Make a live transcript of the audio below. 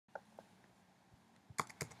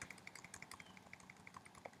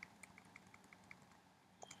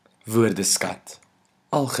Woordeskat,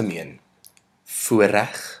 algemeen,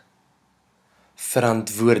 voorreg,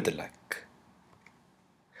 verantwoordelik,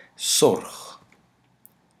 sorg,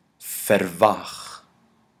 verwag,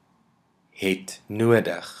 het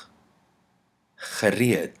nodig,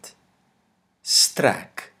 gereed,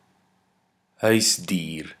 strek,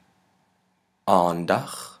 huisdier,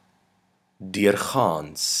 aandag,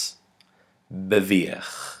 deurgaans,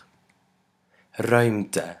 beweeg,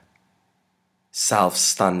 ruimte,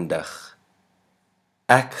 selfstandig,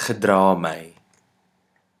 ek gedra my,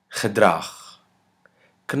 gedrag,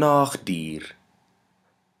 knaagdier,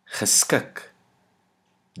 geskik,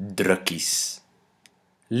 drukkies,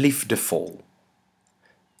 liefdevol,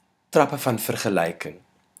 trappe van vergelyking,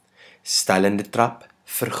 stellende trap,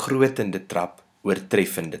 vergrotende trap,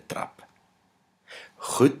 oortreffende trap,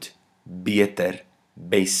 goed, beter,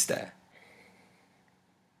 beste,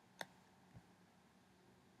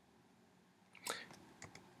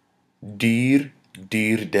 duur,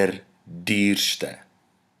 duurder, duurste,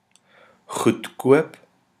 goedkoop,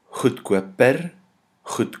 goedkoper,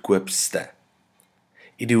 goedkoopste,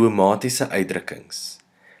 idiomatiese uitdrukkings,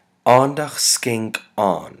 aandag skenk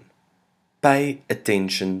aan, pay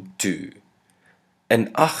attention to, in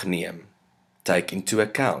ag neem, take into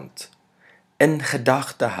account, in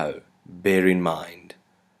gedagte hou, bear in mind,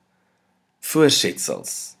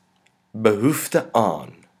 voorsetsels, behoefte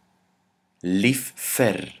aan, lief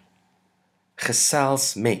vir,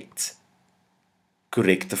 gesels met,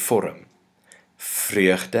 korrekte vorm,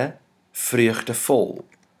 vreugde, vreugdevol,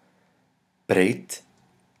 pret,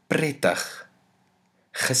 prettig,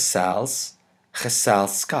 gesels,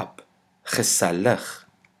 geselskap, gesellig,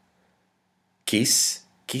 kies,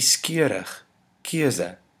 kieskeurig,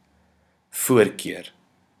 keuse, voorkeur,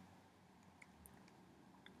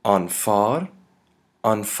 aanvaar,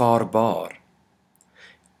 aanvaarbaar,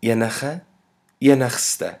 enige,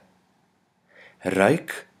 enigste,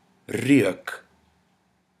 ruik, reuk,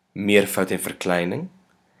 meervoud en verkleining,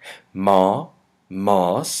 ma,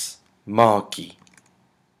 maas, maakie,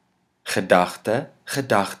 gedagte,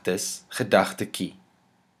 gedagtes, gedagtekie,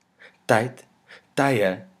 tyd,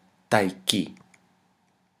 tye, tydjie,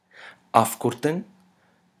 afkorting,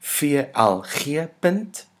 VLG,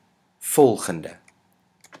 volgende.